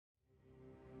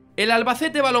El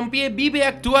Albacete Balompié vive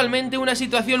actualmente una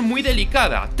situación muy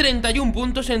delicada, 31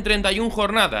 puntos en 31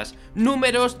 jornadas,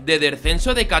 números de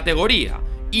descenso de categoría.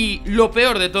 Y lo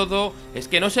peor de todo es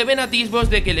que no se ven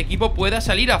atisbos de que el equipo pueda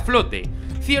salir a flote.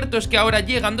 Cierto es que ahora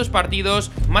llegan dos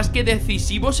partidos más que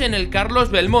decisivos en el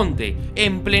Carlos Belmonte,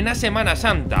 en plena Semana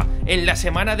Santa, en la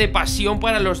semana de pasión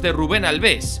para los de Rubén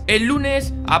Albés. El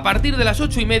lunes, a partir de las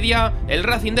 8:30, el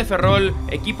Racing de Ferrol,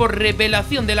 equipo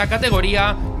revelación de la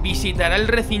categoría, visitará el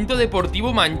recinto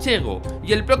deportivo manchego,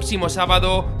 y el próximo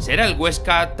sábado será el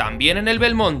Huesca, también en el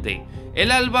Belmonte.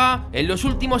 El Alba, en los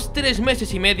últimos 3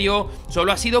 meses y medio,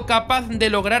 solo ha sido capaz de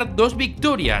lograr 2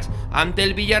 victorias, ante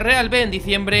el Villarreal B en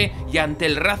diciembre y ante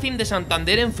el Racing de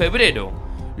Santander en febrero.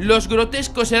 Los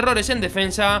grotescos errores en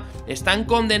defensa están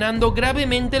condenando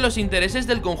gravemente los intereses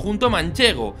del conjunto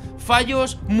manchego,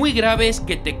 fallos muy graves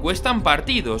que te cuestan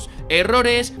partidos,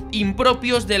 errores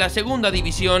impropios de la segunda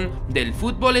división del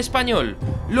fútbol español.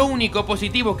 Lo único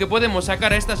positivo que podemos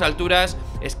sacar a estas alturas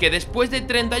es que después de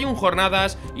 31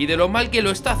 jornadas y de lo mal que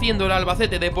lo está haciendo el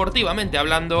Albacete deportivamente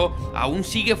hablando, aún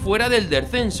sigue fuera del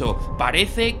descenso,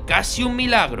 parece casi un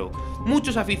milagro.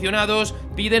 Muchos aficionados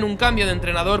piden un cambio de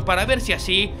entrenador para ver si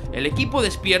así el equipo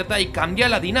despierta y cambia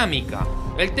la dinámica.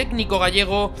 El técnico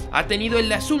gallego ha tenido en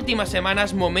las últimas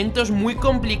semanas momentos muy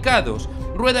complicados,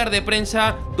 ruedas de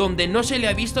prensa donde no se le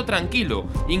ha visto tranquilo,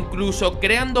 incluso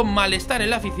creando malestar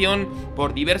en la afición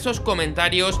por diversos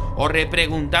comentarios o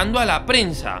repreguntando a la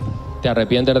prensa. ¿Te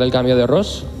arrepientes del cambio de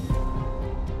Ross?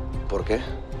 ¿Por qué?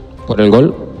 Por el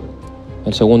gol,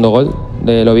 el segundo gol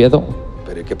del Oviedo.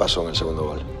 ¿Pero y qué pasó en el segundo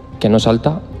gol? Que no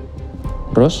salta,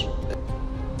 Ross.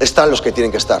 Están los que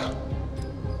tienen que estar.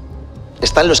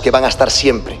 Están los que van a estar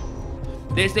siempre.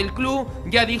 Desde el club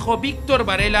ya dijo Víctor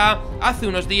Varela hace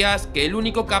unos días que el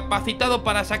único capacitado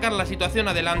para sacar la situación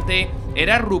adelante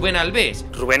era Rubén Albés.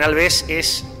 Rubén Albés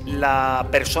es la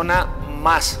persona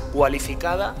más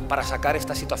cualificada para sacar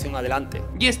esta situación adelante.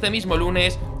 Y este mismo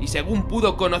lunes, y según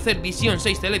pudo conocer Visión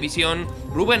 6 Televisión,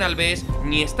 Rubén Albés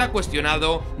ni está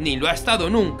cuestionado ni lo ha estado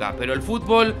nunca, pero el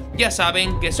fútbol ya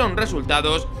saben que son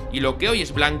resultados y lo que hoy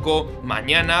es blanco,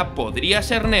 mañana podría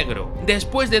ser negro.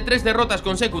 Después de 3 derrotas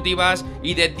consecutivas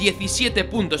y de 17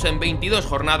 puntos en 22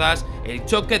 jornadas, el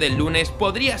choque del lunes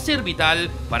podría ser vital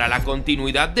para la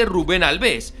continuidad de Rubén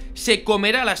Albés. ¿Se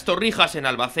comerá las torrijas en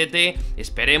Albacete?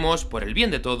 Esperemos, por el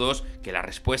bien de todos, que la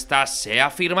respuesta sea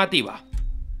afirmativa.